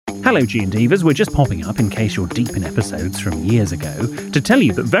Hello G&Divas, we're just popping up in case you're deep in episodes from years ago to tell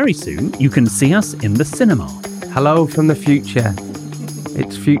you that very soon you can see us in the cinema. Hello from the future.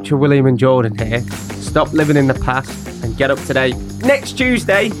 It's future William and Jordan here. Stop living in the past and get up to date. Next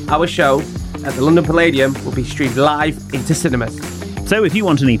Tuesday, our show at the London Palladium will be streamed live into cinemas. So if you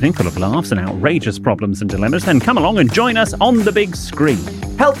want an evening full of laughs and outrageous problems and dilemmas, then come along and join us on the big screen.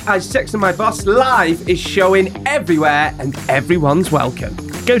 Help I Sex and My Boss Live is showing everywhere and everyone's welcome.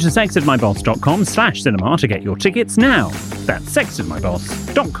 Go to sexedmyboss.com/cinema to get your tickets now. That's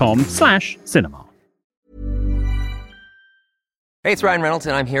sexedmyboss.com/cinema. Hey, it's Ryan Reynolds,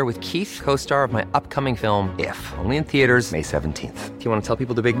 and I'm here with Keith, co-star of my upcoming film, If, only in theaters May 17th. Do you want to tell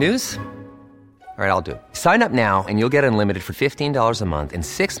people the big news? All right, I'll do it. Sign up now and you'll get unlimited for $15 a month and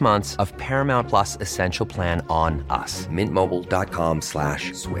 6 months of Paramount Plus Essential Plan on us.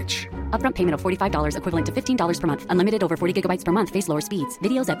 MintMobile.com/switch. Upfront payment of $45 equivalent to $15 per month. Unlimited over 40 gigabytes per month. Face lower speeds.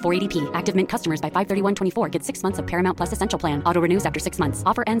 Videos at 480p. Active Mint customers by 531.24 get 6 months of Paramount Plus Essential Plan. Auto renews after 6 months.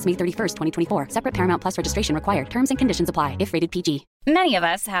 Offer ends May 31st, 2024. Separate Paramount Plus registration required. Terms and conditions apply if rated PG. Many of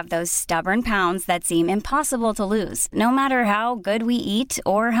us have those stubborn pounds that seem impossible to lose, no matter how good we eat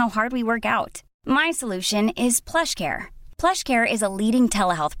or how hard we work out. My solution is PlushCare. PlushCare is a leading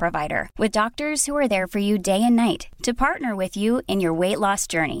telehealth provider with doctors who are there for you day and night to partner with you in your weight loss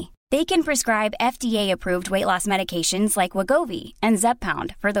journey. They can prescribe FDA-approved weight loss medications like Wegovy and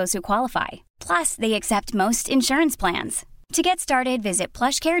Zepbound for those who qualify. Plus, they accept most insurance plans. To get started, visit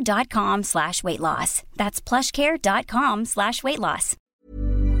plushcare.com/weightloss. That's plushcare.com/weightloss.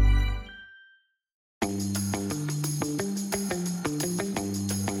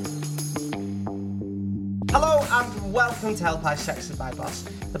 Hello and welcome to Help I Sex and My Boss,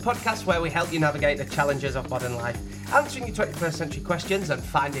 the podcast where we help you navigate the challenges of modern life, answering your 21st century questions and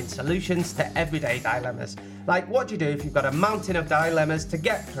finding solutions to everyday dilemmas. Like, what do you do if you've got a mountain of dilemmas to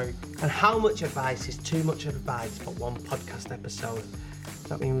get through, and how much advice is too much advice for one podcast episode? Does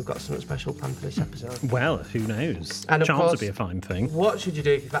that mean we've got something special planned for this episode? Well, who knows? And of Chance course, would be a fine thing. What should you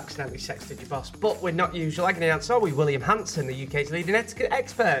do if you've accidentally sexted your boss? But we're not usual agony answer, are we? William Hanson, the UK's leading etiquette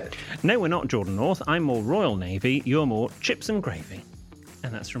expert. No, we're not Jordan North. I'm more Royal Navy. You're more chips and gravy.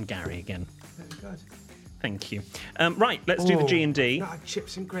 And that's from Gary again. Very good. Thank you. Right, let's do the G&D. Not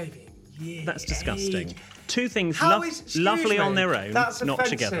chips and gravy. Yeah. That's disgusting. Two things Excuse lovely me, on their own, that's not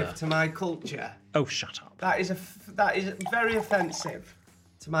together. offensive to my culture. Oh, shut up. That is very offensive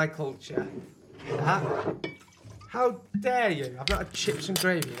to my culture. How dare you? I've not had chips and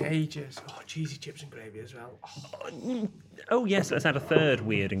gravy in ages. Oh, cheesy chips and gravy as well. Oh, yes, let's add a third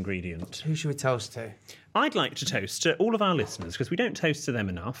weird ingredient. Who should we toast to? I'd like to toast to all of our listeners, because we don't toast to them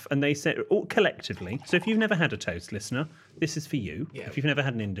enough, and they say all collectively. So if you've never had a toast, listener, this is for you. Yeah. If you've never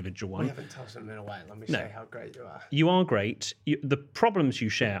had an individual one. We haven't toasted them in a while. Let me say how great you are. You are great. The problems you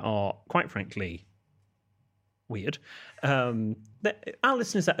share are, quite frankly, weird. Our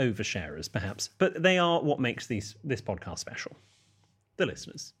listeners are oversharers, perhaps, but they are what makes this podcast special. The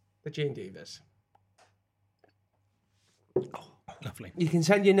listeners. The G&Divas. Oh, lovely. You can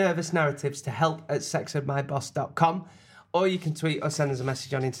send your nervous narratives to help@sexandmyboss.com, or you can tweet or send us a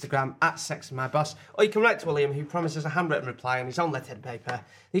message on Instagram @sexandmyboss, or you can write to William, who promises a handwritten reply on his own letterhead paper.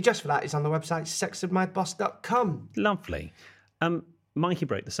 The address for that is on the website sexandmyboss.com. Lovely. Mikey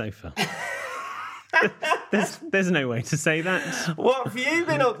broke the sofa. There's no way to say that. What have you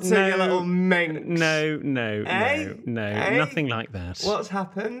been up to, you little minx? No, Eh? nothing like that. What's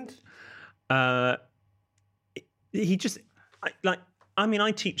happened? He just, I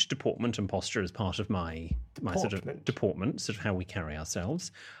teach deportment and posture as part of my sort of deportment, sort of how we carry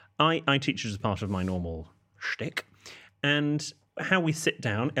ourselves. I teach it as part of my normal shtick, and how we sit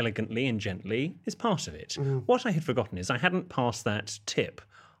down elegantly and gently is part of it. What I had forgotten is I hadn't passed that tip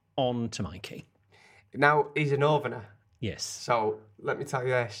on to Mikey. Now, he's a northerner. Yes. So, let me tell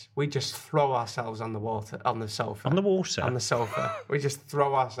you this. We just throw ourselves on the sofa. On the water? On the sofa. We just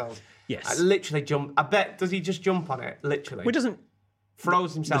throw ourselves. Yes. I literally jump. I bet, does he just jump on it? Literally. He doesn't...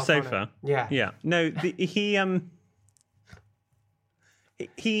 Throws himself the on sofa? it. Yeah. Yeah. No,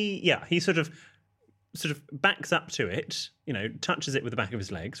 he sort of backs up to it, touches it with the back of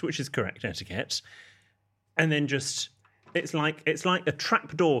his legs, which is correct etiquette, and then just... It's like a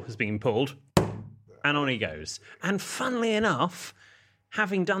trap door has been pulled, and on he goes. And funnily enough,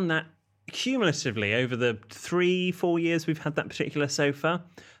 having done that cumulatively over the 3-4 years we've had that particular sofa,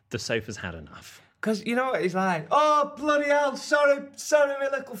 the sofa's had enough. Because you know what he's like? Oh, bloody hell, sorry, my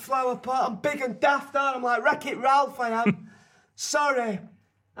little flower pot. I'm big and daft, aren't I? I'm like, Wreck-It Ralph, I am. Sorry.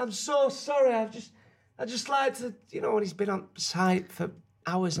 I'm so sorry. I just like to, when he's been on site for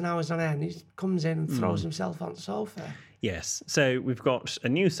hours and hours on end, he comes in and throws himself on the sofa. Yes. So we've got a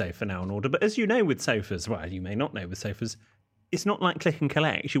new sofa now in order. But as you know with sofas, well, you may not know with sofas, it's not like click and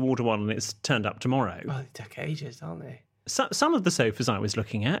collect. You order one and it's turned up tomorrow. Well, they take ages, don't they? So, some of the sofas I was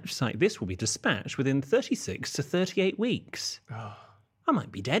looking at, it's like, this will be dispatched within 36 to 38 weeks. Oh, I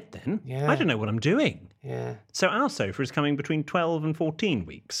might be dead then. Yeah. I don't know what I'm doing. yeah. So our sofa is coming between 12 and 14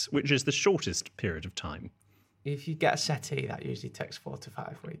 weeks, which is the shortest period of time. If you get a settee, that usually takes 4 to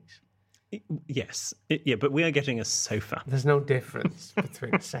 5 weeks. Yes. Yeah, but we are getting a sofa. There's no difference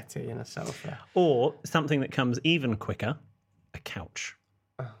between a settee and a sofa. Or something that comes even quicker, a couch.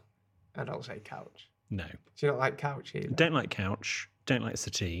 I don't say couch. No. Do you not like couch either? Don't like couch. Don't like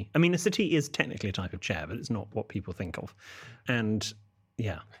settee. I mean, a settee is technically a type of chair, but it's not what people think of. And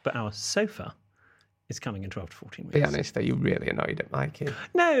yeah, but our sofa is coming in 12 to 14 weeks. Be honest, are you really annoyed at Mikey?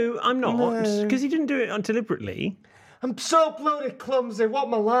 No, I'm not, No. because he didn't do it deliberately. I'm so bloody clumsy. What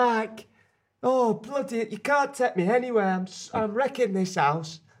am I like? Oh, bloody! You can't take me anywhere. I'm wrecking this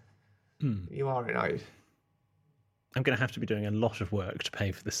house. You are annoyed. I'm going to have to be doing a lot of work to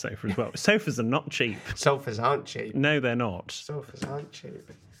pay for this sofa as well. Sofas are not cheap. Sofas aren't cheap. No, they're not. Sofas aren't cheap.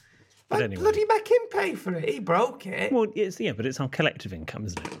 But Why anyway. bloody make him pay for it? He broke it. Well, but it's our collective income,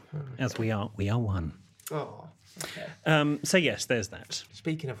 isn't it? As we are one. Oh, okay. So yes, there's that.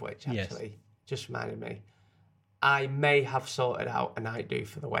 Speaking of which, Yes. actually, just reminded me, I may have sorted out a night do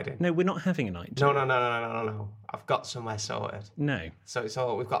for the wedding. No, we're not having a night. do No. I've got somewhere sorted. No. So it's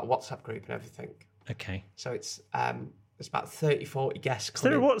all, we've got a WhatsApp group and everything. Okay. So it's there's about 30, 40 guests Is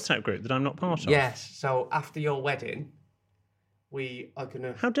there coming. a WhatsApp group that I'm not part of? Yes. So after your wedding, we are going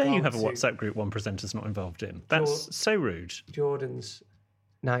to. How dare you have a WhatsApp group one presenter's not involved in? That's so rude. Jordan's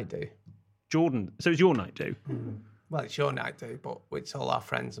night do. Jordan, so it's your night do? Well, it's your night do, but it's all our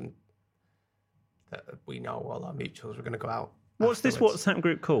friends and that we know, all our mutuals. We're going to go out. What's this afterwards. WhatsApp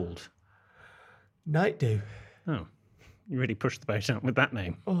group called? Night do? Oh, you really pushed the boat out with that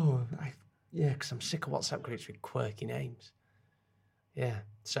name. Oh, yeah, because I'm sick of WhatsApp groups with quirky names. Yeah,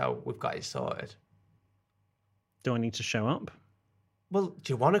 so we've got it sorted. Do I need to show up? Well,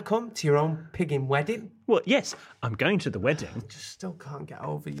 do you want to come to your own pigging wedding? Well, yes, I'm going to the wedding. Just still can't get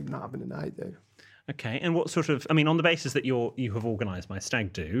over you not having a night do. Okay, and what sort of? I mean, on the basis that you have organised my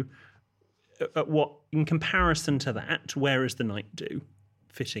stag do, what in comparison to that, where is the night do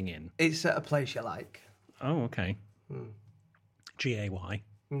fitting in? It's at a place you like. Oh, okay. GAY.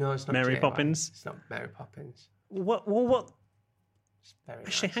 No, it's not Mary JY. Poppins? It's not Mary Poppins. What? It's very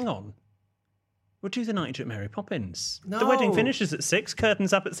Actually, nice. hang on. We'll do the night at Mary Poppins. The No. wedding finishes at 6.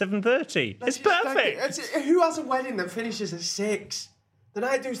 Curtains up at 7:30. It's perfect. Who has a wedding that finishes at 6? The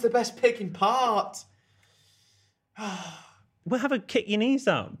night do's the best picking part. We'll have a kick your knees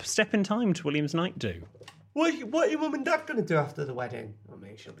up. Step in time to William's night do. What are your mum and dad going to do after the wedding? I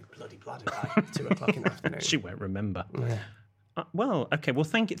mean, she'll be bloody bladdered by 2 o'clock in the afternoon. She won't remember. Yeah. Well, okay. Well,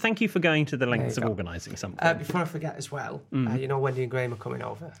 thank you for going to the lengths There of you go. organising something. Before I forget as well, you know Wendy and Graham are coming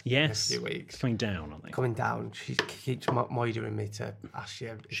over in a Yes. few weeks. Coming down, aren't they? Coming down. She keeps moidering me to ask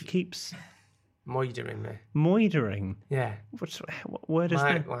you. She keeps Moidering me. moidering. Yeah. What word is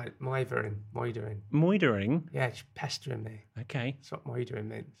that? Like moidering. Moidering. Yeah, she's pestering me. Okay. That's what moidering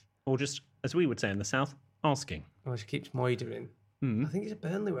means. Or just, as we would say in the South, asking. Oh, she keeps moidering. I think it's a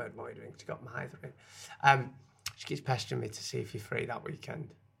Burnley word, moidering. She got mithering. She keeps pestering me to see if you're free that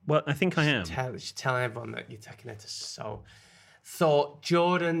weekend. Well, I think I am. She's telling everyone that you're taking her to So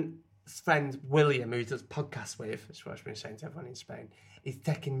Jordan's friend William, who does podcasts with, that's what I've been saying to everyone in Spain, is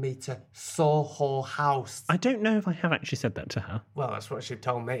taking me to Soho House. I don't know if I have actually said that to her. Well, that's what she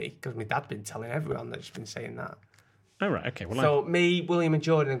told me, because my dad's been telling everyone that she's been saying that. Oh, right. Okay. Well, So me, William and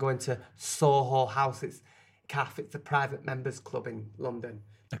Jordan are going to Soho House. It's CAF, it's a private members club in London.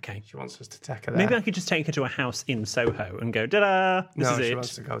 okay. She wants us to take her there. Maybe I could just take her to a house in Soho and go, da-da, this no, is she it.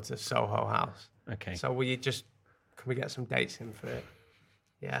 wants to go to Soho House. Okay. So can we get some dates in for it?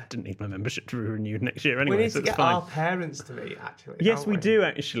 Yeah. Didn't need my membership to be renewed next year We anyway, need so to it's get fine. our parents to meet, actually. Yes, don't we do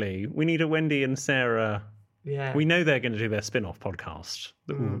actually. We need a Wendy and Sarah. Yeah. We know they're going to do their spin-off podcast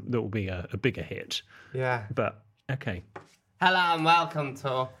that will be a bigger hit. Yeah. But okay. Hello and welcome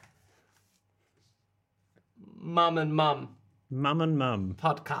to Mum and Mum Mum and Mum.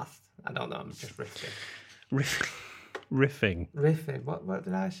 podcast. I don't know, I'm just riffing. Riffing. Riffing? What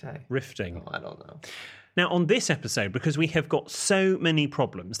did I say? Rifting. Oh, I don't know. Now, on this episode, because we have got so many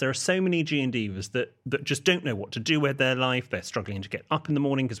problems, there are so many G&Divas that just don't know what to do with their life. They're struggling to get up in the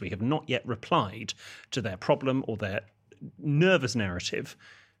morning because we have not yet replied to their problem or their nervous narrative.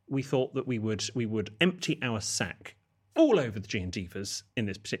 We thought that we would empty our sack all over the G&Divas in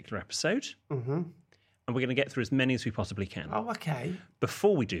this particular episode. Mm-hmm. And we're going to get through as many as we possibly can. Oh, okay.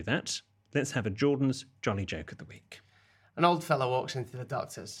 Before we do that, let's have a Jordan's Jolly Joke of the Week. An old fellow walks into the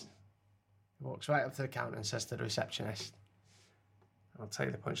doctor's. He walks right up to the counter and says to the receptionist, I'll tell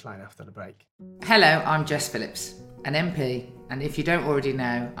you the punchline after the break. Hello, I'm Jess Phillips, an MP, and if you don't already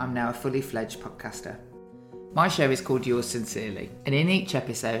know, I'm now a fully fledged podcaster. My show is called Yours Sincerely, and in each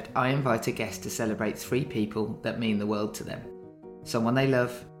episode I invite a guest to celebrate 3 people that mean the world to them. Someone they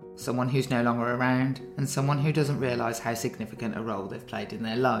love, someone who's no longer around, and someone who doesn't realise how significant a role they've played in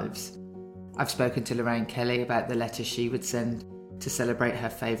their lives. I've spoken to Lorraine Kelly about the letters she would send to celebrate her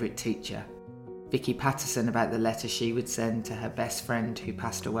favourite teacher, Vicky Patterson about the letter she would send to her best friend who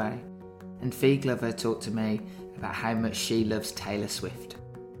passed away, and Fee Glover talked to me about how much she loves Taylor Swift.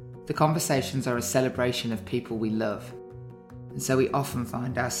 The conversations are a celebration of people we love, and so we often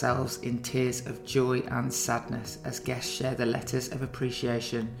find ourselves in tears of joy and sadness as guests share the letters of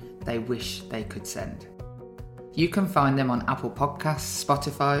appreciation they wish they could send. You can find them on Apple Podcasts,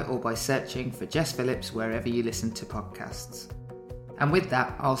 Spotify, or by searching for Jess Phillips wherever you listen to podcasts. And with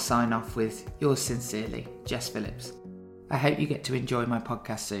that, I'll sign off with Yours Sincerely, Jess Phillips. I hope you get to enjoy my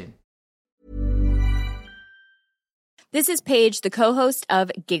podcast soon. This is Paige, the co-host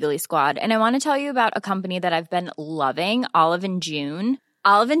of Giggly Squad, and I want to tell you about a company that I've been loving, Olive & June.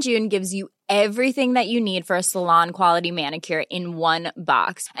 Olive & June gives you everything that you need for a salon-quality manicure in one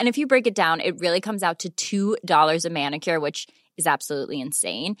box. And if you break it down, it really comes out to $2 a manicure, which is absolutely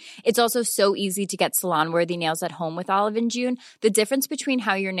insane. It's also so easy to get salon-worthy nails at home with Olive & June. The difference between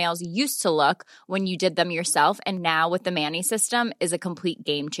how your nails used to look when you did them yourself and now with the Mani system is a complete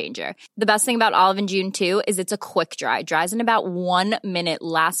game changer. The best thing about Olive & June, too, is it's a quick dry. Dries in about 1 minute,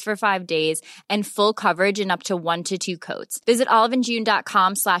 lasts for 5 days, and full coverage in up to 1 to 2 coats. Visit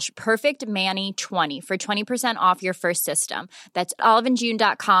oliveandjune.com/perfectmani20 for 20% off your first system. That's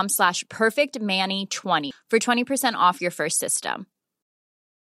oliveandjune.com/perfectmani20 for 20% off your first system.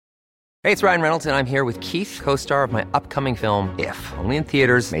 Hey, it's Ryan Reynolds, and I'm here with Keith, co-star of my upcoming film, If, only in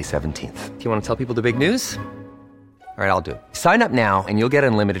theaters May 17th. Do you want to tell people the big news? All right, I'll do it. Sign up now and you'll get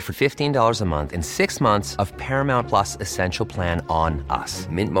unlimited for $15 a month and 6 months of Paramount Plus Essential Plan on us.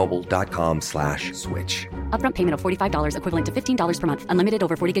 MintMobile.com/switch. Upfront payment of $45 equivalent to $15 per month. Unlimited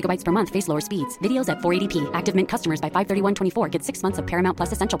over 40 gigabytes per month. Face lower speeds. Videos at 480p. Active Mint customers by 531.24 get 6 months of Paramount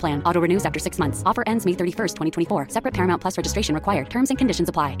Plus Essential Plan. Auto renews after 6 months. Offer ends May 31st, 2024. Separate Paramount Plus registration required. Terms and conditions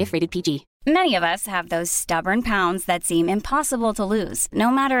apply if rated PG. Many of us have those stubborn pounds that seem impossible to lose,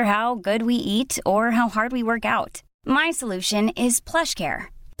 no matter how good we eat or how hard we work out. My solution is PlushCare.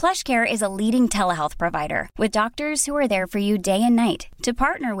 PlushCare is a leading telehealth provider with doctors who are there for you day and night to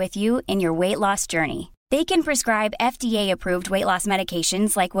partner with you in your weight loss journey. They can prescribe FDA-approved weight loss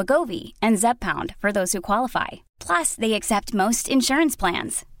medications like Wegovy and Zepbound for those who qualify. Plus, they accept most insurance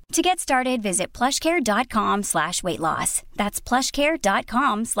plans. To get started, visit plushcare.com/weightloss. That's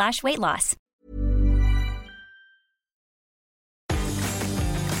plushcare.com/weightloss.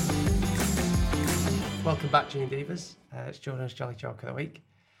 Welcome back, Gene Divas. It's Jordan's Jolly Joke of the Week.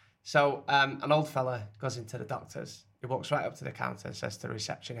 So, an old fella goes into the doctor's. He walks right up to the counter and says to the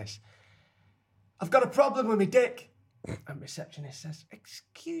receptionist, I've got a problem with my dick. And receptionist says,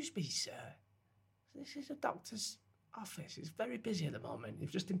 excuse me, sir. This is a doctor's office. It's very busy at the moment.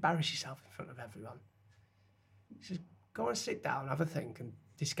 You've just embarrassed yourself in front of everyone. He says, go and sit down, have a think, and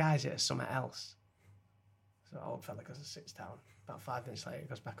disguise it as something else. So the old fella goes and sits down. About 5 minutes later, he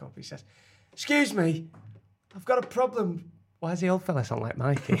goes back up. He says, excuse me, I've got a problem. Why does the old fella sound like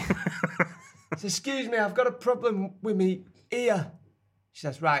Mikey? He says, excuse me, I've got a problem with me ear. She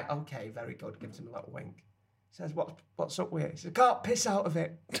says, right, okay, very good. Gives him a little wink. He says, what's up with it? He says, I can't piss out of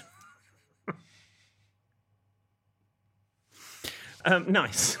it.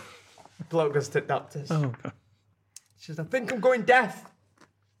 Nice. Bloke goes to doctors. Oh, God. She says, I think I'm going deaf.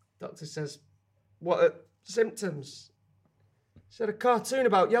 Doctor says, what are symptoms? He said, a cartoon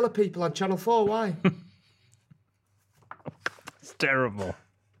about yellow people on Channel 4, why? It's terrible.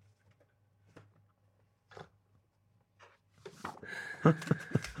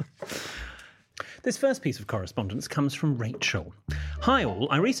 This first piece of correspondence comes from Rachel. Hi all,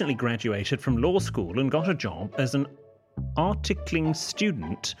 I recently graduated from law school and got a job as an articling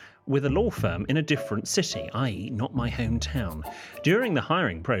student with a law firm in a different city, i.e. not my hometown. During the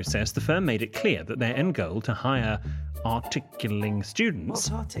hiring process, the firm made it clear that their end goal to hire articling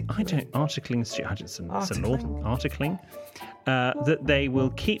students... What's articling? I don't... Articling students... It's a law... Articling? That they will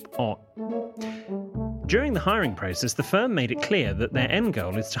keep on... During the hiring process, the firm made it clear that their end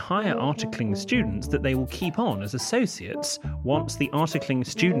goal is to hire articling students that they will keep on as associates once the articling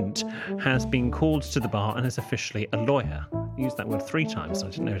student has been called to the bar and is officially a lawyer. used that word 3 times. I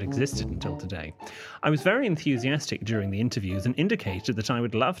didn't know it existed until today. I was very enthusiastic during the interviews and indicated that I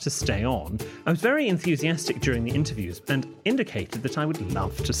would love to stay on. I was very enthusiastic during the interviews and indicated that I would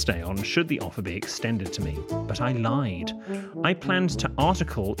love to stay on should the offer be extended to me. But I lied. I planned to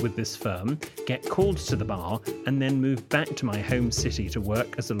article with this firm, get called to the bar, and then move back to my home city to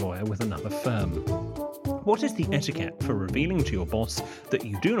work as a lawyer with another firm. What is the etiquette for revealing to your boss that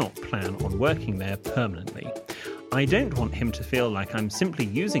you do not plan on working there permanently? I don't want him to feel like I'm simply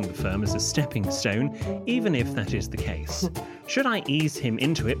using the firm as a stepping stone, even if that is the case. Should I ease him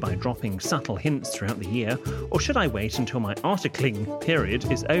into it by dropping subtle hints throughout the year, or should I wait until my articling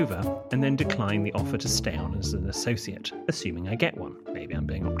period is over and then decline the offer to stay on as an associate, assuming I get one? Maybe I'm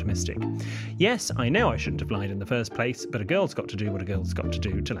being optimistic. Yes, I know I shouldn't have lied in the first place, but a girl's got to do what a girl's got to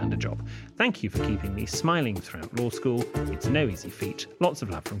do to land a job. Thank you for keeping me smiling throughout law school. It's no easy feat. Lots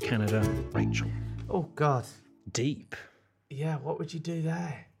of love from Canada, Rachel. Oh, God. Deep. Yeah, what would you do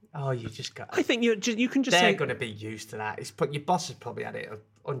there? Oh, you just got... I think you can just They're say... going to be used to that. Your boss has probably had it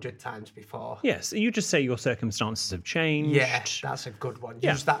 100 times before. Yes, you just say your circumstances have changed. Yeah, that's a good one.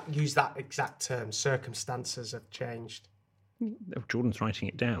 Yeah. Use that exact term. Circumstances have changed. Oh, Jordan's writing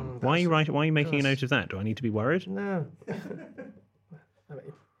it down. Why are you making a note of that? Do I need to be worried? No. I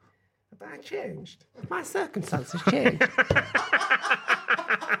mean, have I changed? My circumstances changed.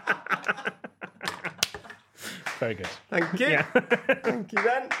 Very good. Thank you. Yeah. Thank you,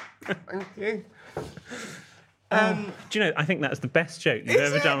 then. Thank you. Do you know, I think that's the best joke you've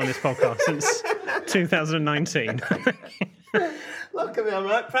ever done on this podcast since 2019. Look at me, I'm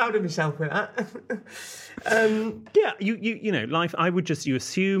right proud of myself with that. Yeah, you know, life, you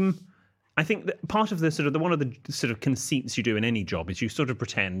assume... I think that part of the one of the sort of conceits you do in any job is you sort of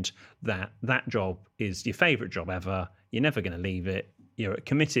pretend that that job is your favourite job ever. You're never going to leave it. You're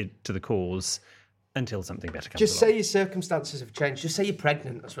committed to the cause until something better comes Just along. say your circumstances have changed. Just say you're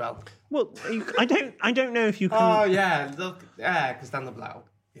pregnant as well. Well, I don't know if you can... Oh, yeah, look, yeah, because then they'll be like, oh,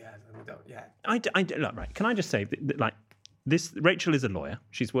 yeah, then we don't, yeah. Look, right, can I just say, that, like, this, Rachel is a lawyer.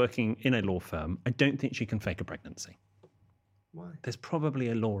 She's working in a law firm. I don't think she can fake a pregnancy. Why? There's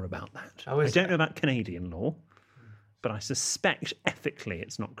probably a law about that. Oh, I is don't there? know about Canadian law, but I suspect ethically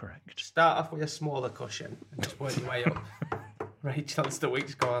it's not correct. Start off with a smaller cushion and just work your way up. Rachel, as the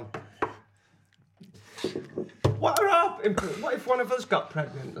weeks go on. What if one of us got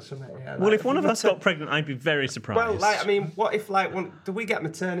pregnant or something? Yeah, Well, if one of us got pregnant, I'd be very surprised. Well, like, I mean, what if, like, do we get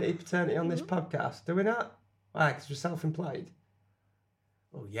maternity, paternity on this podcast? Do we not? Why, because we're self-employed?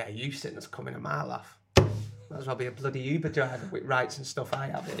 Oh, yeah, you sitting us coming a mile off. Might as well be a bloody Uber driver with rights and stuff I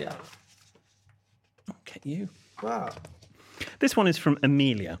have here. I'll get you. What? This one is from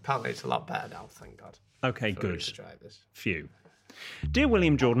Amelia. Apparently it's a lot better now, thank God. Okay, For good. Uber drivers. Phew. Dear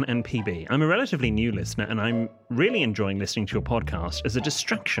William, Jordan and PB, I'm a relatively new listener and I'm really enjoying listening to your podcast as a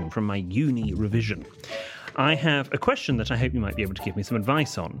distraction from my uni revision. I have a question that I hope you might be able to give me some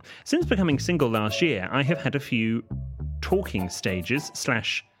advice on. Since becoming single last year, I have had a few talking stages /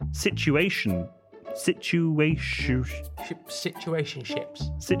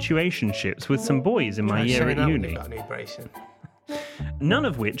 situationships with some boys in my year at uni. Got a new bracing. None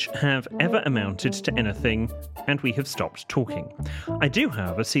of which have ever amounted to anything, and we have stopped talking. I do,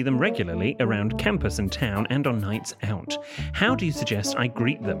 however, see them regularly around campus and town and on nights out. How do you suggest I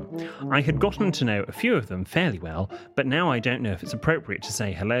greet them? I had gotten to know a few of them fairly well, but now I don't know if it's appropriate to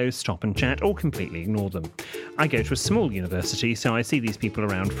say hello, stop and chat, or completely ignore them. I go to a small university, so I see these people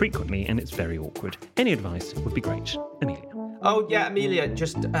around frequently, and it's very awkward. Any advice would be great. Amelia. Oh, yeah, Amelia,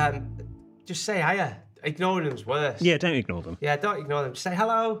 just say hiya. Ignoring them's worse. Yeah, don't ignore them. Yeah, don't ignore them. Just say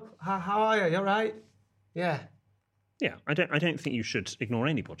hello. How are you? You all right? Yeah. Yeah, I don't think you should ignore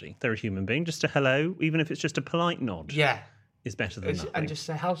anybody. They're a human being. Just a hello, even if it's just a polite nod. Yeah. Is better than nothing. And just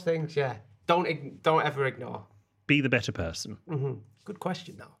say, how's things? Yeah. Don't ever ignore. Be the better person. Mm-hmm. Good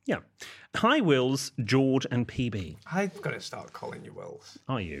question, though. Yeah. Hi, Wills, George and PB. I've got to start calling you Wills.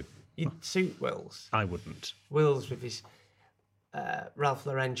 Are you? You'd suit Wills. I wouldn't. Wills with his Ralph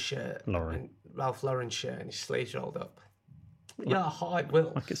Lauren shirt. Lauren. Ralph Lauren shirt and his sleeves rolled up. Yeah, hi,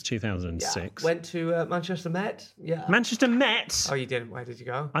 Wills. Like it's 2006. Yeah. Went to Manchester Met. Yeah. Manchester Met? Oh, you didn't? Where did you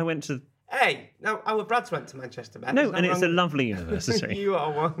go? I went to... Hey, now our Brad's went to Manchester Met. No, and it's a lovely university. You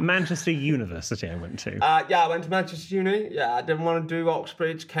are one. Manchester University I went to. Yeah, I went to Manchester Uni. Yeah, I didn't want to do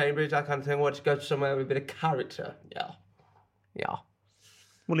Oxbridge, Cambridge, that kind of thing. I wanted to go to somewhere with a bit of character. Yeah. Yeah.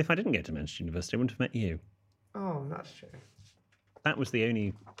 Well, if I didn't go to Manchester University, I wouldn't have met you. Oh, that's true. That was the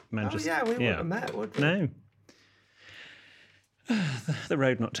only Manchester... Oh, yeah, we wouldn't have met, would we? No. The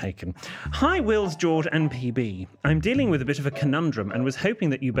road not taken. Hi, Wills, George, and PB. I'm dealing with a bit of a conundrum and was hoping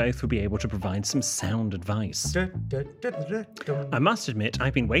that you both would be able to provide some sound advice. I must admit,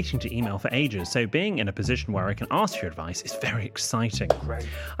 I've been waiting to email for ages, so being in a position where I can ask for advice is very exciting. Great.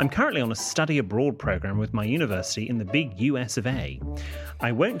 I'm currently on a study abroad program with my university in the big US of A.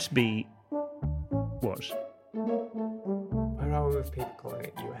 I won't be... What? Where are we with people calling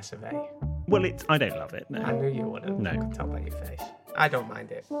it US of A? Well, I don't love it, no. I knew you wouldn't. No. I could tell by your face. I don't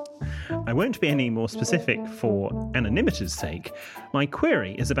mind it. I won't be any more specific for anonymity's sake. My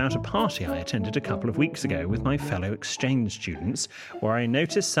query is about a party I attended a couple of weeks ago with my fellow exchange students, where I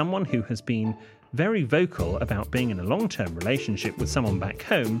noticed someone who has been very vocal about being in a long-term relationship with someone back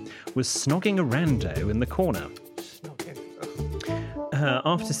home was snogging a rando in the corner.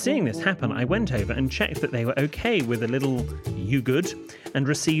 After seeing this happen, I went over and checked that they were okay with a little "you good?" and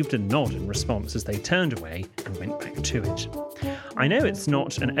received a nod in response as they turned away and went back to it. I know it's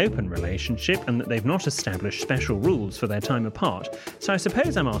not an open relationship and that they've not established special rules for their time apart, so I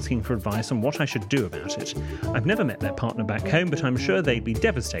suppose I'm asking for advice on what I should do about it. I've never met their partner back home, but I'm sure they'd be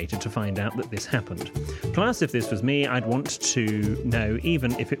devastated to find out that this happened. Plus, if this was me, I'd want to know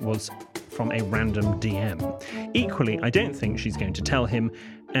even if it was from a random DM. Equally, I don't think she's going to tell him,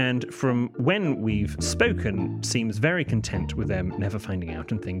 and from when we've spoken, seems very content with them never finding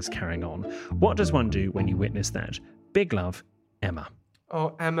out and things carrying on. What does one do when you witness that? Big love, Emma.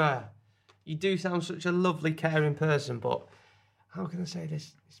 Oh, Emma, you do sound such a lovely, caring person, but how can I say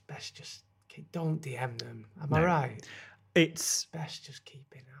this? It's best just don't DM them. Am I right? It's best just keep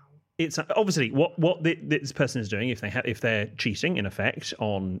it out. It's obviously what this person is doing if they're cheating in effect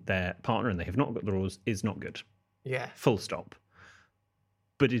on their partner and they have not got the rules is not good. Yeah. Full stop.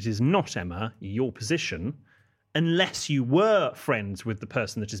 But it is not, Emma, your position, unless you were friends with the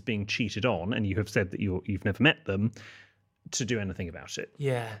person that is being cheated on and you have said that you've never met them, to do anything about it.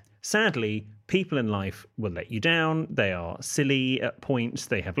 Yeah. Sadly, people in life will let you down. They are silly at points.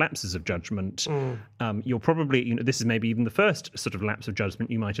 They have lapses of judgment. You're probably, this is maybe even the first sort of lapse of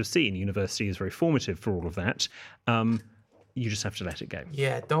judgment you might have seen. University is very formative for all of that. You just have to let it go.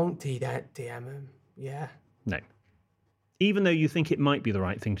 Yeah, don't DM him. Yeah. No. Even though you think it might be the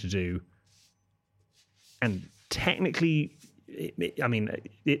right thing to do, and technically,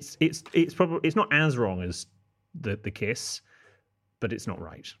 it's probably it's not as wrong as the kiss, but it's not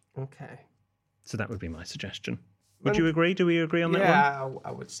right. Okay. So that would be my suggestion. Would you agree? Do we agree on that one? Yeah,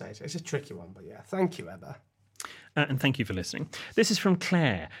 I would say so. It's a tricky one, but yeah. Thank you, Emma. And thank you for listening. This is from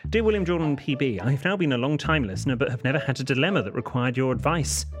Claire. Dear William, Jordan and PB, I've now been a long-time listener but have never had a dilemma that required your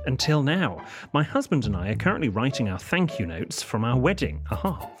advice until now. My husband and I are currently writing our thank you notes from our wedding.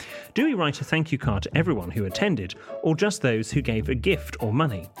 Aha. Do we write a thank you card to everyone who attended or just those who gave a gift or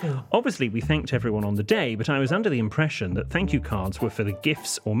money? Obviously, we thanked everyone on the day, but I was under the impression that thank you cards were for the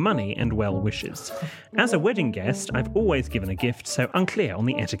gifts or money and well wishes. As a wedding guest, I've always given a gift, so unclear on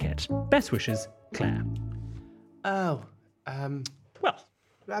the etiquette. Best wishes, Claire. Oh, well,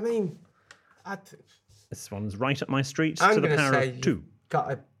 I mean, this one's right up my street I'm to the power say of 2. You've got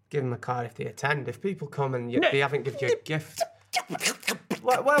to give them a card if they attend. If people come and they haven't given you a gift.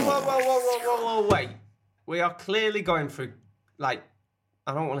 Wait. We are clearly going through, I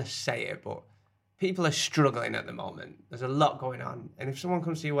don't want to say it, but people are struggling at the moment. There's a lot going on. And if someone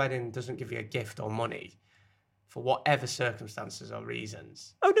comes to your wedding and doesn't give you a gift or money, for whatever circumstances or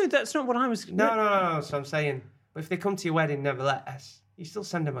reasons. Oh, no, that's not what I was... No. So I'm saying, if they come to your wedding nevertheless, you still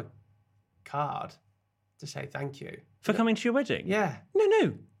send them a card to say thank you. For coming to your wedding? Yeah.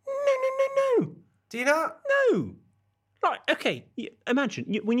 No. Do you not? No. Right, okay.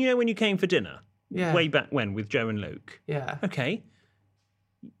 Imagine, when you came for dinner, way back when with Joe and Luke. Yeah. Okay.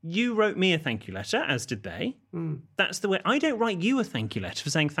 You wrote me a thank you letter, as did they. That's the way... I don't write you a thank you letter for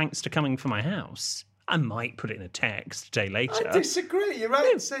saying thanks to coming for my house. I might put it in a text a day later. I disagree. You're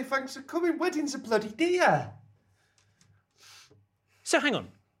right to say thanks for coming. Weddings are bloody dear. So hang on.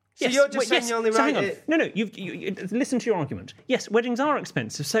 So you're just saying you only write it... No, you listen to your argument. Yes, weddings are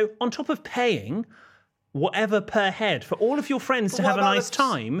expensive. So on top of paying whatever per head for all of your friends to have a nice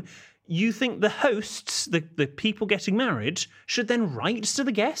time, you think the hosts, the people getting married, should then write to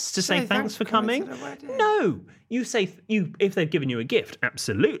the guests to say thanks for coming? No. You say, if they've given you a gift,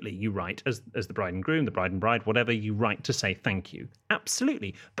 absolutely, you write, as the bride and groom, the bride and bride, whatever, you write to say thank you.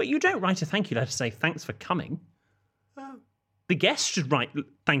 Absolutely. But you don't write a thank you letter to say thanks for coming. Oh. The guests should write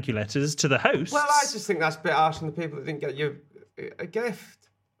thank you letters to the hosts. Well, I just think that's a bit harsh on the people that didn't get you a gift.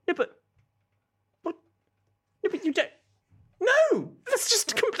 No, but you don't... No! That's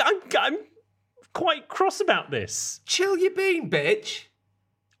just... I'm quite cross about this. Chill your bean, bitch.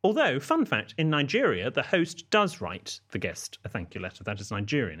 Although, fun fact, in Nigeria, the host does write the guest a thank you letter. That is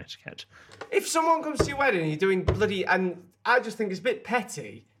Nigerian etiquette. If someone comes to your wedding and you're doing bloody... And I just think it's a bit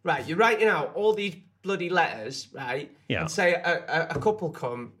petty. Right, you're writing out all these bloody letters, right? Yeah. And say a couple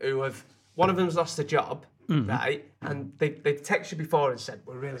come who have... One of them's lost a job, right? And they've texted you before and said,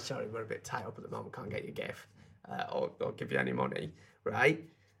 we're really sorry, we're a bit tight up at the moment, can't get you a gift or give you any money, right?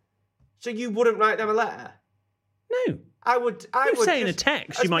 So you wouldn't write them a letter? No. I would say in a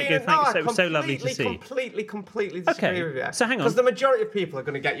text, you might go, thanks, it was so lovely to see. Completely disagree with you. So hang on. Because the majority of people are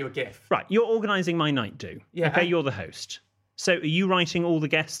going to get you a gift. Right, you're organising my night do. Yeah. Okay, you're the host. So are you writing all the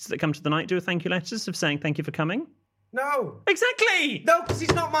guests that come to the night do a thank you letters of saying thank you for coming? No. Exactly! No, because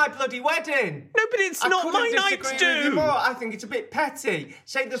it's not my bloody wedding. No, but it's not my night with you do. more. I think it's a bit petty.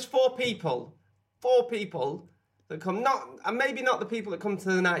 Say there's four people that come, and maybe not the people that come to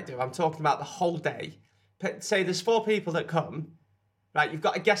the night do. I'm talking about the whole day. Say there's 4 people that come, right? You've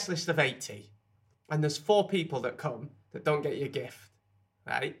got a guest list of 80, and there's 4 people that come that don't get you a gift,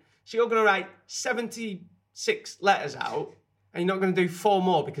 right? So you're going to write 76 letters out, and you're not going to do 4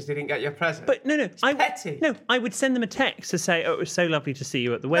 more because they didn't get you a present. But no, petty. No, I would send them a text to say, oh, it was so lovely to see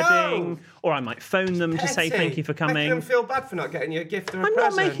you at the wedding, or I might phone them to say thank you for coming. Making them feel bad for not getting you a gift or a present.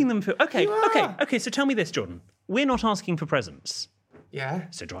 I'm not making them feel... Okay, You are. okay, so tell me this, Jordan. We're not asking for presents. Yeah.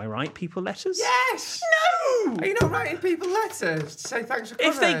 So do I write people letters? Yes! No! Are you not writing people letters to say thanks for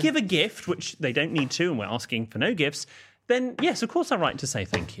coming? If they give a gift, which they don't need to, and we're asking for no gifts, then yes, of course I write to say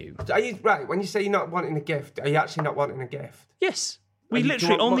thank you. Are you, right, when you say you're not wanting a gift, are you actually not wanting a gift? Yes. We Do you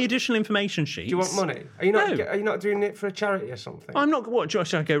literally, want on the additional information sheets... Do you want money? Are you not? No. Are you not doing it for a charity or something? I'm not... What,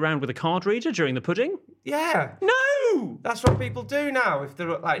 should I go around with a card reader during the pudding? Yeah. No! That's what people do now if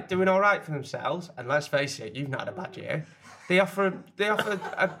they're like doing all right for themselves. And let's face it, you've not had a bad year. They offer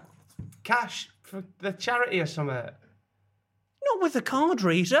a cash for the charity or something. Not with a card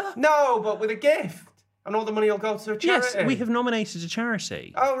reader. No, but with a gift. And all the money will go to a charity. Yes, we have nominated a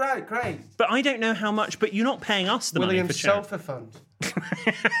charity. Oh, right, great. But I don't know how much, but you're not paying us the money for William's charity. Sofa Fund.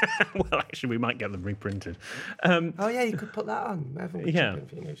 Well, actually, we might get them reprinted. Oh, yeah, you could put that on. Everyone would Yeah. chip in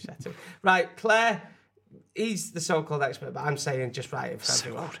for your new setting. Right, Claire, he's the so-called expert, but I'm saying just write it for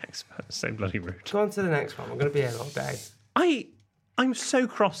everyone. So expert, so bloody rude. Go on to the next one. We're going to be here all day. I'm so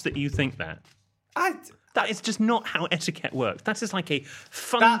cross that you think that. That is just not how etiquette works. That is like a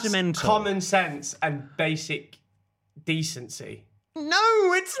fundamental... That's common sense and basic decency.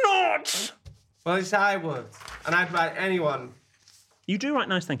 No, it's not! Well, it's I would. And I'd write anyone. You do write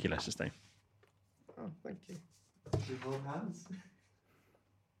nice thank you letters, though. Oh, thank you. With all hands. Are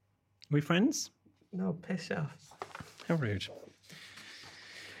we friends? No, piss off. How rude.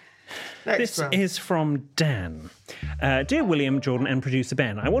 Next This one. is from Dan. Dear William, Jordan and producer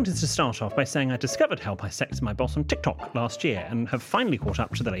Ben, I wanted to start off by saying I discovered Help I Sexted My Boss on TikTok last year and have finally caught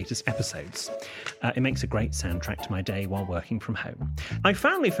up to the latest episodes. It makes a great soundtrack to my day while working from home. I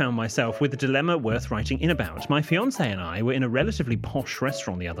finally found myself with a dilemma worth writing in about. My fiancé and I were in a relatively posh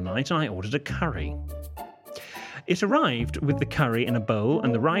restaurant the other night and I ordered a curry. It arrived with the curry in a bowl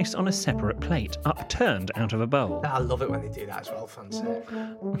and the rice on a separate plate, upturned out of a bowl. I love it when they do that as well, fancy.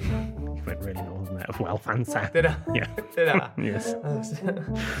 You went really northern there. Well, fancy. Did I? Yeah. Did I? Yes.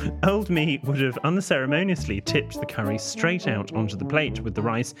 Old me would have unceremoniously tipped the curry straight out onto the plate with the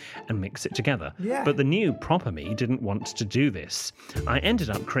rice and mixed it together. Yeah. But the new proper me didn't want to do this. I ended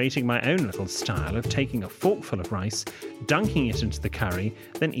up creating my own little style of taking a forkful of rice, dunking it into the curry,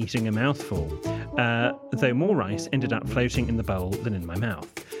 then eating a mouthful. Though more rice ended up floating in the bowl than in my mouth.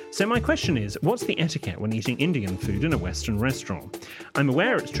 So my question is, what's the etiquette when eating Indian food in a Western restaurant? I'm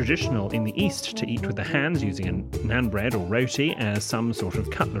aware it's traditional in the East to eat with the hands using a naan bread or roti as some sort of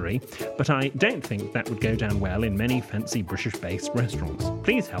cutlery, but I don't think that would go down well in many fancy British-based restaurants.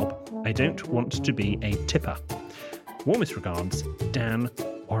 Please help. I don't want to be a tipper. Warmest regards, Dan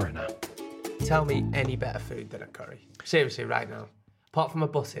Warrener. Tell me any better food than a curry. Seriously, right now. Apart from a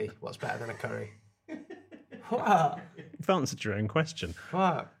butty, what's better than a curry? What? You've answered your own question.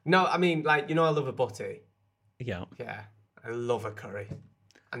 What? No, I mean, like, you know I love a butty. Yeah. Yeah, I love a curry.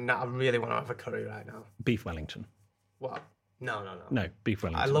 And I really want to have a curry right now. Beef Wellington. What? No. No, beef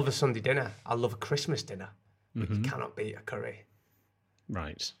Wellington. I love a Sunday dinner. I love a Christmas dinner. But you cannot beat a curry.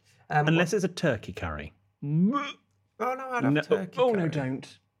 Right. Unless it's a turkey curry. Oh, no, I'd have turkey Oh, curry. no,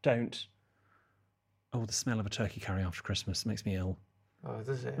 don't. Oh, the smell of a turkey curry after Christmas makes me ill. Oh,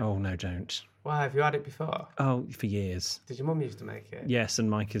 does it? Oh, no, don't. Why, have you had it before? Oh, for years. Did your mum used to make it? Yes, and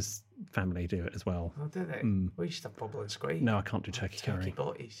Micah's family do it as well. Oh, did they? We used to have bubble and squeak. No, I can't do turkey curry.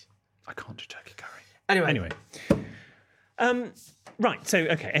 butties. I can't do turkey curry. Anyway. Right, so,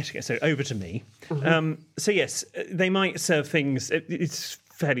 okay, etiquette. So over to me. So, yes, they might serve things. It's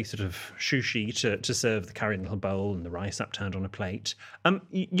fairly sort of sushi to serve the curry in a little bowl and the rice upturned on a plate.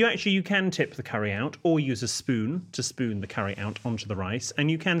 You can tip the curry out or use a spoon to spoon the curry out onto the rice, and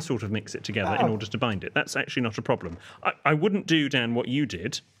you can sort of mix it together in order to bind it. That's actually not a problem. I wouldn't do, Dan, what you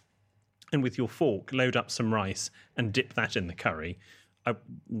did, and with your fork load up some rice and dip that in the curry.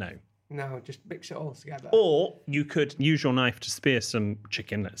 No. No, just mix it all together. Or you could use your knife to spear some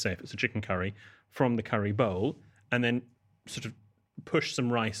chicken, let's say if it's a chicken curry, from the curry bowl, and then sort of push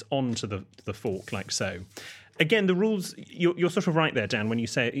some rice onto the fork like so. Again, the rules, you're sort of right there, Dan, when you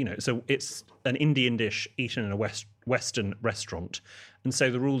say, so it's an Indian dish eaten in a Western restaurant, and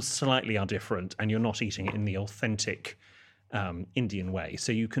so the rules slightly are different, and you're not eating it in the authentic Indian way.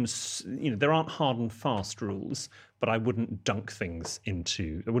 So you can, there aren't hard and fast rules, but I wouldn't dunk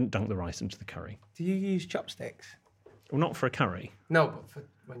the rice into the curry. Do you use chopsticks? Well, not for a curry. No, but for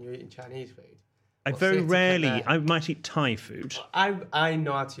when you're eating Chinese food. I very rarely, I might eat Thai food. I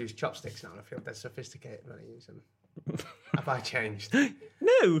know how to use chopsticks now, and I feel they're sophisticated when I use them. Have I changed?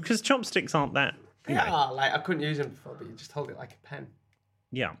 No, because chopsticks aren't that. Yeah, like I couldn't use them before, but you just hold it like a pen.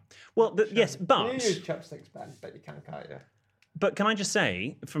 Yeah. Well, yes, but... You use chopsticks, Ben, but you can't you? But can I just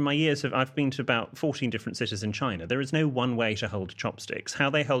say, from my years I've been to about 14 different cities in China, there is no one way to hold chopsticks. How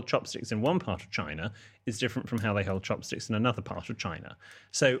they hold chopsticks in one part of China is different from how they hold chopsticks in another part of China.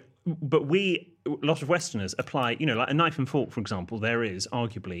 So, but a lot of Westerners apply, like a knife and fork, for example, there is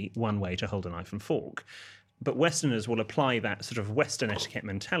arguably one way to hold a knife and fork. But Westerners will apply that sort of Western etiquette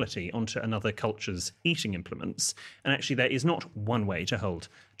mentality onto another culture's eating implements. And actually, there is not one way to hold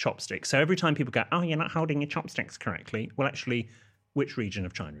chopsticks. So every time people go, oh, you're not holding your chopsticks correctly, well, actually, which region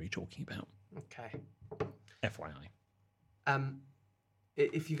of China are you talking about? Okay. FYI.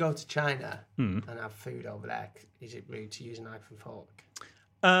 If you go to China and have food over there, is it rude to use a knife and fork?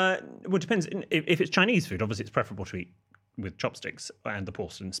 Well, it depends. If it's Chinese food, obviously it's preferable to eat with chopsticks and the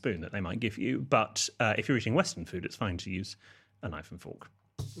porcelain spoon that they might give you. But if you're eating Western food, it's fine to use a knife and fork.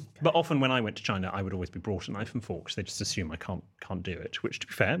 Okay. But often when I went to China, I would always be brought a knife and fork, so they just assume I can't do it, which, to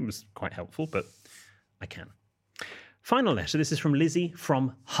be fair, was quite helpful, but I can. Final letter. This is from Lizzie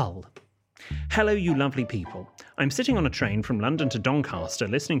from Hull. Hello, you lovely people. I'm sitting on a train from London to Doncaster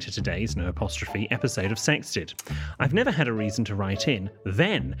listening to today's no apostrophe episode of Sexted. I've never had a reason to write in.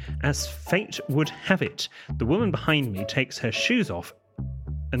 Then, as fate would have it, the woman behind me takes her shoes off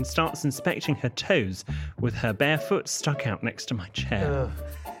and starts inspecting her toes with her bare foot stuck out next to my chair.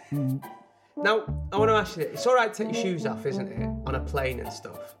 Now, I want to ask you, it's all right to take your shoes off, isn't it? On a plane and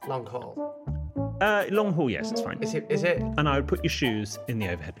stuff, long haul. Long haul, yes, it's fine. Is it? And I would put your shoes in the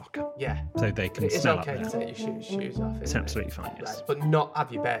overhead locker. Yeah. So they can smell up there. It's okay to take your shoes off, It's absolutely fine, yes. Right, but not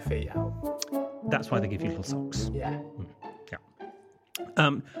have your bare feet out. That's why they give you little socks. Yeah.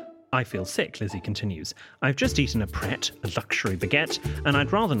 Yeah. I feel sick, Lizzie continues. I've just eaten a Pret, a luxury baguette, and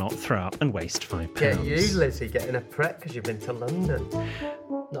I'd rather not throw up and waste £5. Get you, Lizzie, getting a Pret because you've been to London.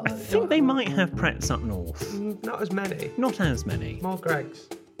 I think they might have Prets up north. Not as many. Not as many. More Greggs.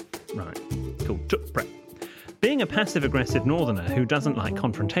 Right. Cool. Took Pret. Being a passive-aggressive northerner who doesn't like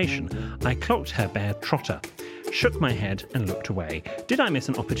confrontation, I clocked her bare trotter, shook my head and looked away. Did I miss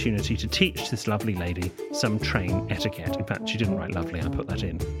an opportunity to teach this lovely lady some train etiquette? In fact, she didn't write lovely, I put that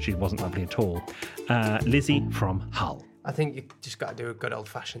in. She wasn't lovely at all. Lizzie from Hull. I think you just got to do a good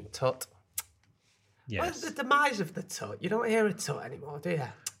old-fashioned tut. Yes. Well, the demise of the tut. You don't hear a tut anymore, do you?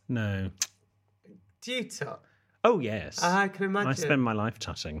 No. Do you tut? Oh, yes. I can imagine. I spend my life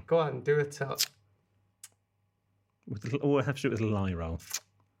tutting. Go on, do a tut. All I have to do is a lie roll.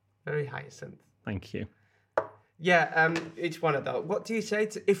 Very Hyacinth. Thank you. Yeah, it's one of those. What do you say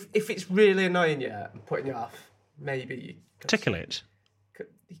to if it's really annoying you and putting you off? Maybe you tickle it.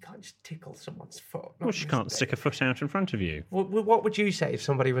 You can't just tickle someone's foot. Well, she can't stick a foot out in front of you. What would you say if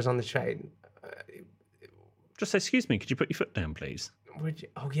somebody was on the train? Just say, excuse me, could you put your foot down, please?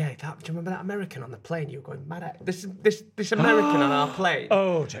 Oh yeah, do you remember that American on the plane? You were going mad at this American on our plane.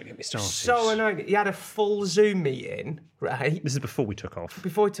 Oh, don't get me started. So annoying. He had a full Zoom meeting, right? This is before we took off.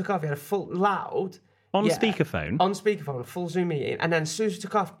 Before we took off, he had a full loud on speakerphone, full Zoom meeting, and then as soon as we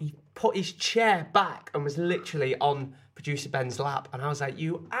took off, he put his chair back and was literally on producer Ben's lap, and I was like,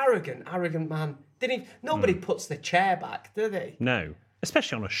 "You arrogant man!" Nobody puts the chair back, do they? No.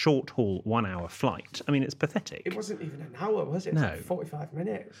 Especially on a short-haul 1-hour flight. I mean, it's pathetic. It wasn't even an hour, was it? It was like 45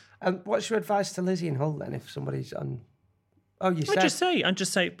 minutes. And what's your advice to Lizzie and Hull then if somebody's on... Oh, you said... I'd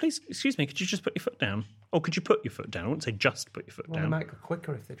just say, please, excuse me, could you just put your foot down? Or could you put your foot down? I wouldn't say just put your foot down. They might go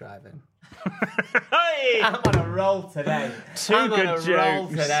quicker if they're driving. Hey! I'm on a roll today. Two good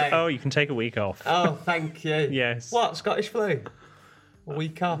jokes. Today. Oh, you can take a week off. Oh, thank you. Yes. What, Scottish flu? A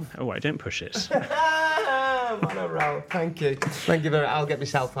week off? Oh, wait, don't push it. I'm on a roll. Thank you. Thank you very much. I'll get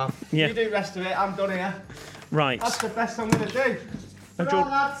myself off. Yeah. You do the rest of it. I'm done here. Right. That's the best I'm going to do.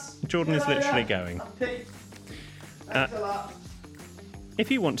 Jordan is literally going. Thanks a lot. If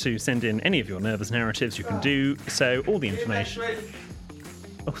you want to send in any of your nervous narratives, you can do so. All the information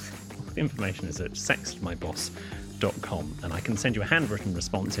is at sextedmyboss.com, and I can send you a handwritten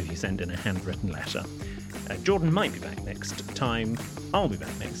response if you send in a handwritten letter. Jordan might be back next time. I'll be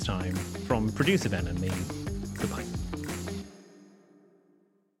back next time. From producer Ben and me, goodbye.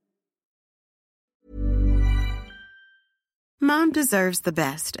 Mom deserves the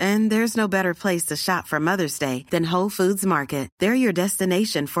best, and there's no better place to shop for Mother's Day than Whole Foods Market. They're your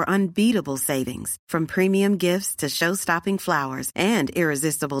destination for unbeatable savings, from premium gifts to show-stopping flowers and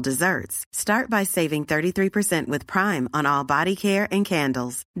irresistible desserts. Start by saving 33% with Prime on all body care and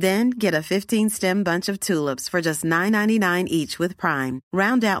candles. Then get a 15-stem bunch of tulips for just $9.99 each with Prime.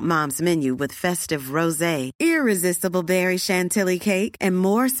 Round out Mom's menu with festive rosé, irresistible berry chantilly cake, and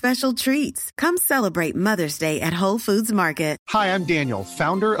more special treats. Come celebrate Mother's Day at Whole Foods Market. Hi, I'm Daniel,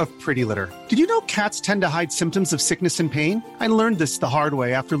 founder of Pretty Litter. Did you know cats tend to hide symptoms of sickness and pain? I learned this the hard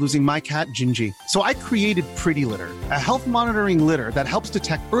way after losing my cat, Gingy. So I created Pretty Litter, a health monitoring litter that helps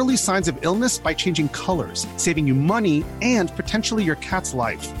detect early signs of illness by changing colors, saving you money and potentially your cat's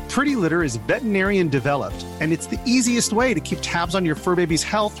life. Pretty Litter is veterinarian developed, and it's the easiest way to keep tabs on your fur baby's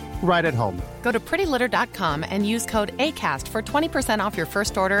health right at home. Go to prettylitter.com and use code ACAST for 20% off your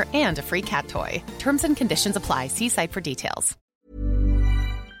first order and a free cat toy. Terms and conditions apply. See site for details.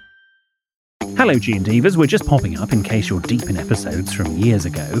 Hello, G&Divas. We're just popping up, in case you're deep in episodes from years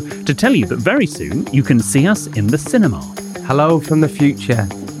ago, to tell you that very soon you can see us in the cinema. Hello from the future.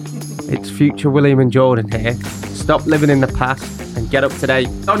 It's future William and Jordan here. Stop living in the past and get up to date.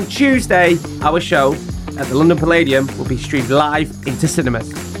 On Tuesday, our show at the London Palladium will be streamed live into cinemas.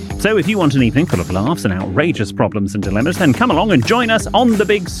 So if you want an evening full of laughs and outrageous problems and dilemmas, then come along and join us on the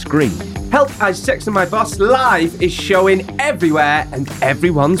big screen. Help I Sexted My Boss Live is showing everywhere and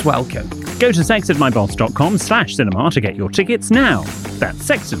everyone's welcome. Go to sextedmyboss.com/cinema to get your tickets now. That's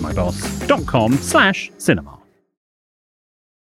sextedmyboss.com/cinema.